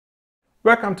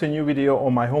Welcome to a new video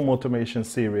on my home automation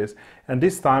series, and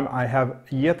this time I have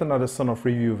yet another Sonoff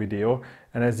review video,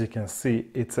 and as you can see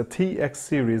it's a TX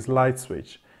series light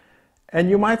switch. And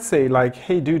you might say like,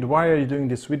 hey dude, why are you doing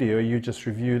this video? You just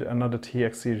reviewed another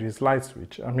TX series light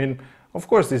switch. I mean, of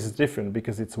course this is different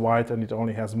because it's white and it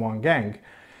only has one gang,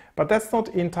 but that's not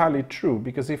entirely true,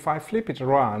 because if I flip it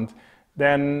around,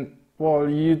 then well,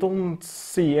 you don't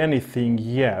see anything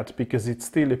yet because it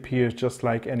still appears just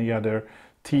like any other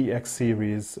TX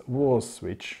series wall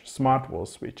switch, smart wall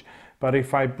switch. But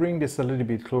if I bring this a little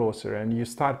bit closer and you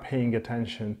start paying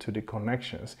attention to the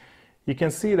connections, you can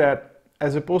see that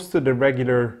as opposed to the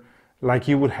regular, like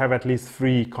you would have at least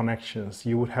 3 connections,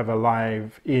 you would have a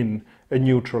live in, a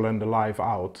neutral and a live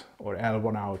out, or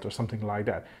L1 out or something like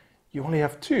that. You only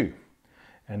have 2.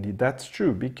 And that's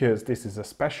true because this is a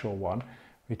special one,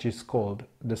 which is called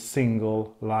the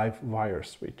single live wire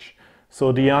switch.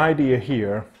 So the idea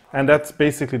here, and that's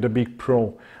basically the big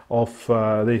pro of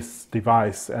this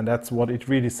device, and that's what it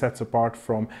really sets apart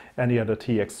from any other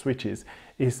TX switches,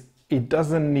 is it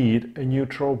doesn't need a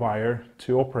neutral wire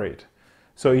to operate.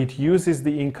 So it uses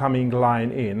the incoming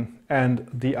line in and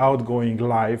the outgoing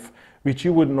live, which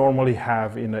you would normally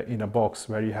have in a box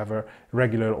where you have a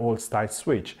regular old-style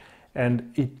switch.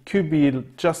 And it could be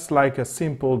just like a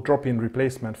simple drop-in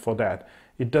replacement for that.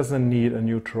 It doesn't need a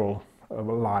neutral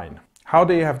line. How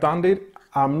they have done it,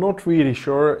 I'm not really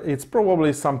sure. It's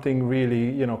probably something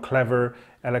really, clever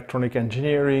electronic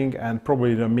engineering and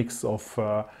probably the mix of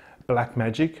black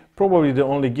magic. Probably the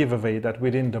only giveaway that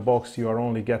within the box you are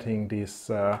only getting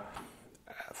this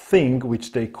thing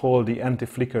which they call the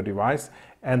anti-flicker device,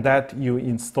 and that you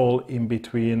install in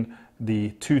between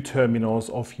the 2 terminals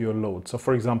of your load. So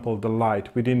for example, the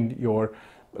light within your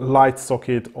light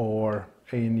socket or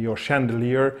in your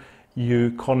chandelier,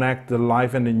 you connect the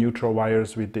live and the neutral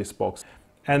wires with this box.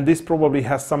 And this probably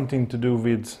has something to do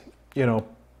with,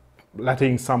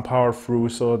 letting some power through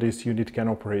so this unit can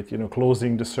operate,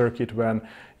 closing the circuit when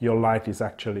your light is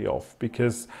actually off.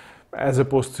 Because as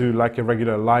opposed to like a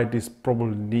regular light, this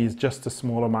probably needs just a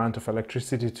small amount of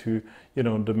electricity to,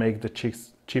 to make the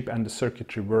chip and the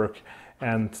circuitry work.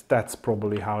 And that's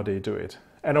probably how they do it.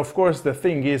 And of course, the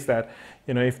thing is that,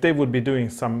 if they would be doing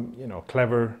some,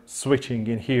 clever switching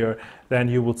in here, then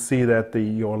you would see that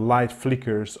your light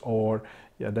flickers, or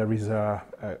there is a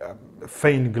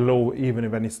faint glow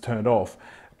even when it's turned off.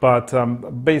 But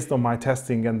based on my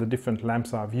testing and the different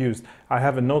lamps I've used, I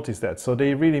haven't noticed that. So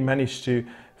they really managed to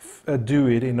do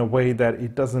it in a way that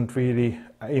it doesn't really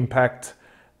impact,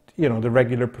 the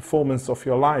regular performance of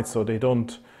your light. So they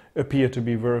don't appear to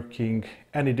be working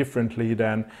any differently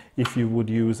than if you would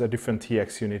use a different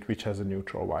TX unit which has a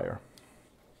neutral wire.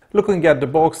 Looking at the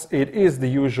box, it is the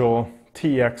usual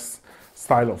TX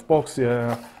style of box.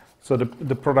 So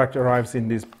the product arrives in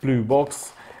this blue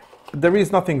box. There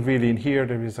is nothing really in here.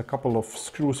 There is a couple of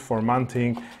screws for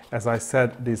mounting. As I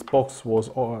said, this box was,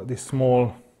 this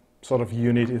small sort of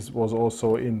unit was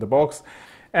also in the box.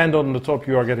 And on the top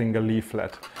you are getting a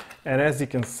leaflet. And as you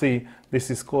can see, this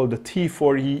is called the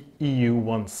T4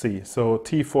 EU1C. So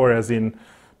T4 as in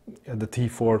the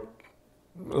T4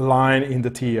 line in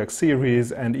the TX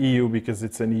series, and EU because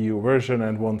it's an EU version,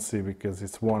 and 1C because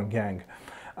it's one gang.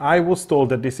 I was told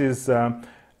that this is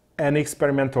an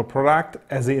experimental product,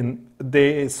 as in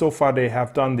so far they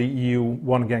have done the EU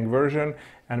one gang version,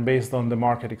 and based on the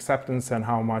market acceptance and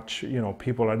how much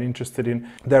people are interested in,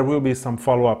 there will be some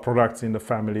follow-up products in the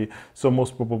family. So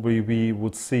most probably we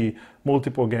would see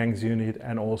multiple gangs unit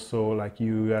and also like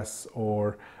US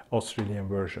or Australian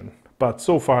version. But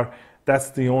so far that's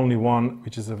the only one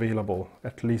which is available,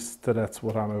 at least that's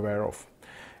what I'm aware of.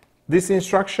 This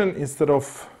instruction, instead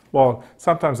of, well,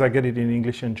 sometimes I get it in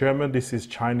English and German, this is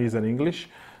Chinese and English.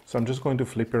 So I'm just going to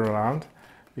flip it around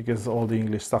because all the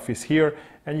English stuff is here,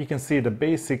 and you can see the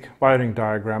basic wiring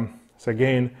diagram. So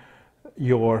again,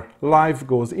 your live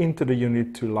goes into the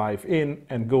unit to live in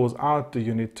and goes out the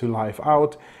unit to live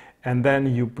out, and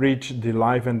then you bridge the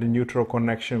live and the neutral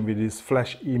connection with this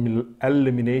flash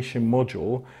elimination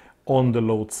module on the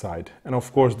load side. And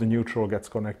of course the neutral gets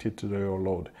connected to your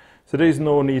load. So there is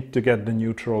no need to get the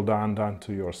neutral down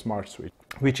to your smart switch,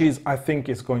 which is, I think,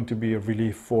 is going to be a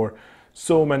relief for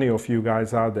so many of you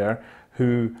guys out there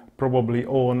who probably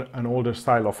own an older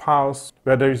style of house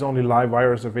where there is only live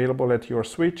wires available at your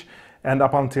switch, and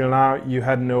up until now you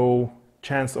had no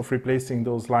chance of replacing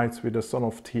those lights with a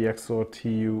Sonoff TX or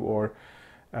TU or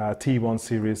T1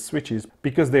 series switches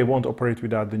because they won't operate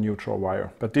without the neutral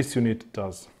wire, but this unit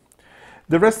does.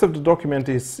 The rest of the document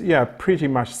is pretty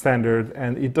much standard,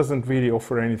 and it doesn't really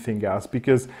offer anything else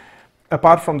because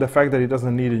Apart from the fact that it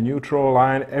doesn't need a neutral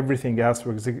line, everything else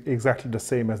works exactly the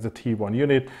same as the T1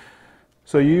 unit.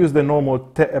 So you use the normal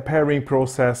pairing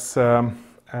process.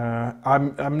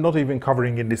 I'm not even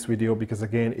covering in this video because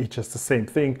again, it's just the same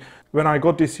thing. When I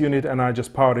got this unit and I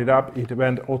just powered it up, it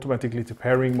went automatically to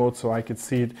pairing mode, so I could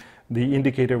see it. The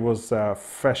indicator was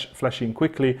flashing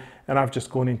quickly, and I've just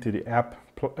gone into the app,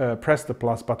 pressed the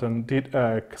plus button,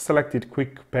 selected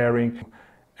quick pairing,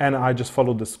 and I just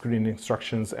followed the screen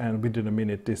instructions, and within a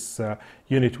minute this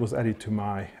unit was added to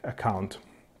my account.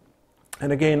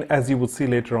 And again, as you will see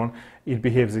later on, it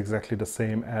behaves exactly the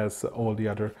same as all the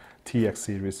other TX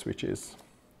series switches.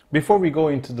 Before we go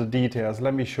into the details,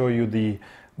 let me show you the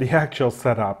actual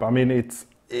setup. I mean,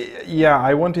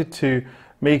 I wanted to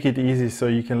make it easy so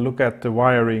you can look at the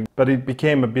wiring, but it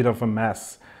became a bit of a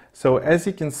mess. So as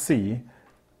you can see,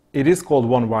 it is called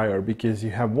one wire because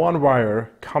you have one wire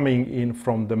coming in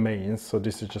from the mains. So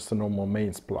this is just a normal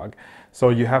mains plug. So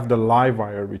you have the live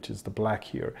wire, which is the black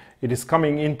here. It is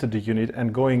coming into the unit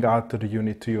and going out to the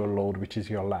unit to your load, which is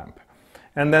your lamp.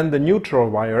 And then the neutral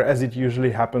wire, as it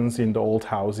usually happens in the old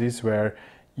houses where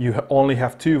you only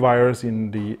have two wires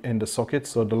in the socket,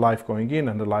 so the live going in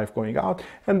and the live going out,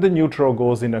 and the neutral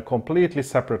goes in a completely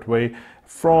separate way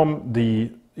from the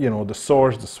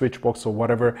source, the switch box or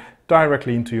whatever,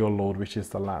 directly into your load, which is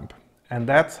the lamp. And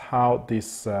that's how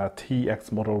this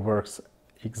TX model works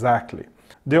exactly.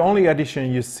 The only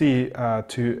addition you see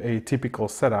to a typical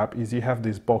setup is you have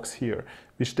this box here,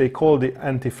 which they call the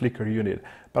anti-flicker unit.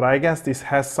 But I guess this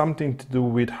has something to do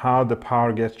with how the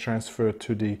power gets transferred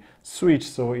to the switch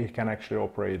so it can actually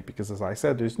operate, because as I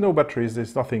said, there's no batteries,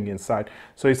 there's nothing inside.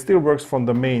 So it still works from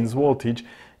the mains voltage,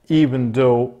 even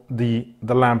though the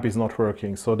lamp is not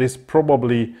working. So this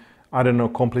probably, I don't know,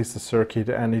 completes the circuit,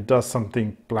 and it does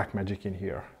something black magic in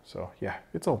here. So yeah,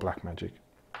 it's all black magic.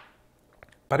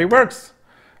 But it works.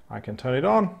 I can turn it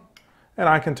on and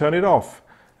I can turn it off.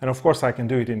 And of course I can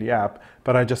do it in the app,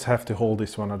 but I just have to hold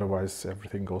this one, otherwise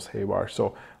everything goes haywire.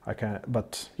 So I can,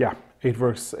 but yeah, it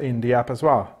works in the app as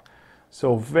well.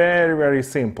 So very, very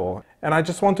simple. And I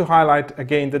just want to highlight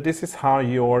again that this is how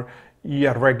your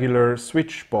regular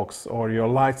switch box or your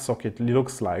light socket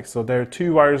looks like. So there are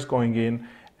two wires going in,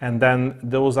 and then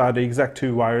those are the exact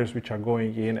two wires which are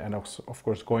going in and of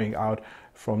course going out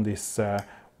from this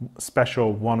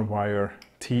special one wire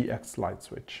TX light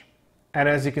switch. And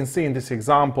as you can see in this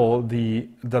example, the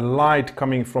light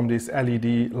coming from this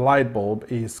LED light bulb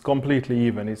is completely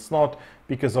even. It's not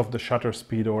because of the shutter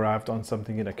speed or I've done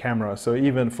something in a camera. So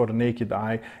even for the naked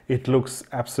eye, it looks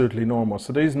absolutely normal.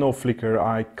 So there is no flicker.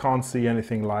 I can't see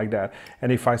anything like that. And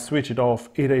if I switch it off,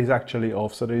 it is actually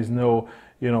off. So there is no,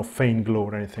 faint glow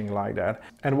or anything like that.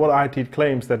 And what IT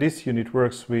claims that this unit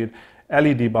works with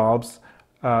LED bulbs,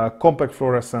 compact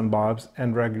fluorescent bulbs,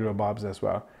 and regular bulbs as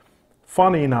well.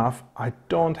 Funny enough, I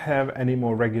don't have any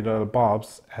more regular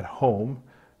bulbs at home,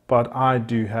 but I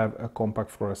do have a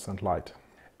compact fluorescent light.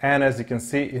 And as you can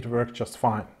see, it works just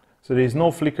fine. So there is no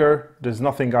flicker, there's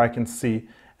nothing I can see,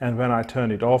 and when I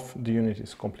turn it off, the unit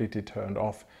is completely turned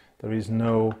off. There is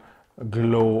no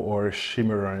glow or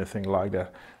shimmer or anything like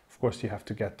that. Of course, you have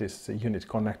to get this unit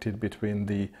connected between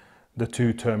the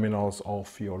two terminals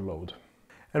of your load.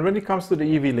 And when it comes to the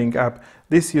EV-Link app,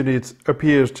 this unit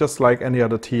appears just like any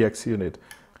other TX unit.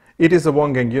 It is a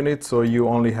 1-gang unit, so you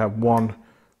only have one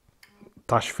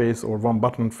touch face or one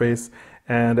button face.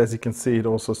 And as you can see, it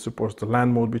also supports the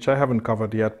LAN mode, which I haven't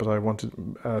covered yet, but I want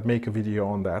to make a video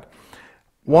on that.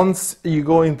 Once you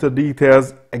go into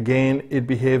details, again, it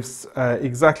behaves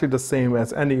exactly the same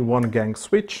as any 1-gang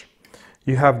switch.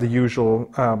 You have the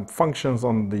usual functions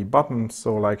on the buttons,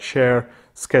 so like share,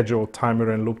 schedule,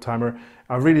 timer, and loop timer.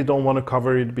 I really don't want to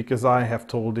cover it because I have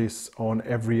told this on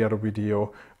every other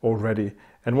video already.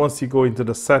 And once you go into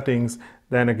the settings,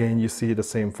 then again you see the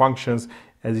same functions.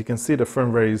 As you can see, the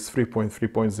firmware is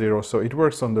 3.3.0, so it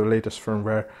works on the latest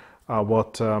firmware,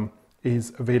 what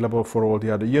is available for all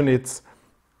the other units.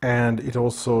 And it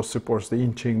also supports the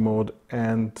inching mode,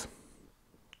 and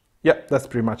yeah, that's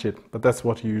pretty much it. But that's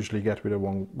what you usually get with a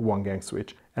one-gang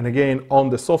switch. And again, on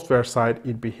the software side,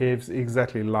 it behaves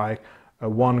exactly like a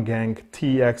 1-gang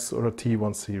TX or a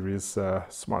T1 series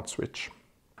smart switch.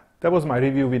 That was my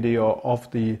review video of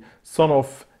the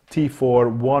Sonoff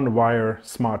T4 one-wire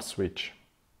smart switch.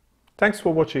 Thanks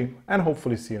for watching, and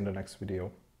hopefully see you in the next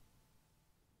video.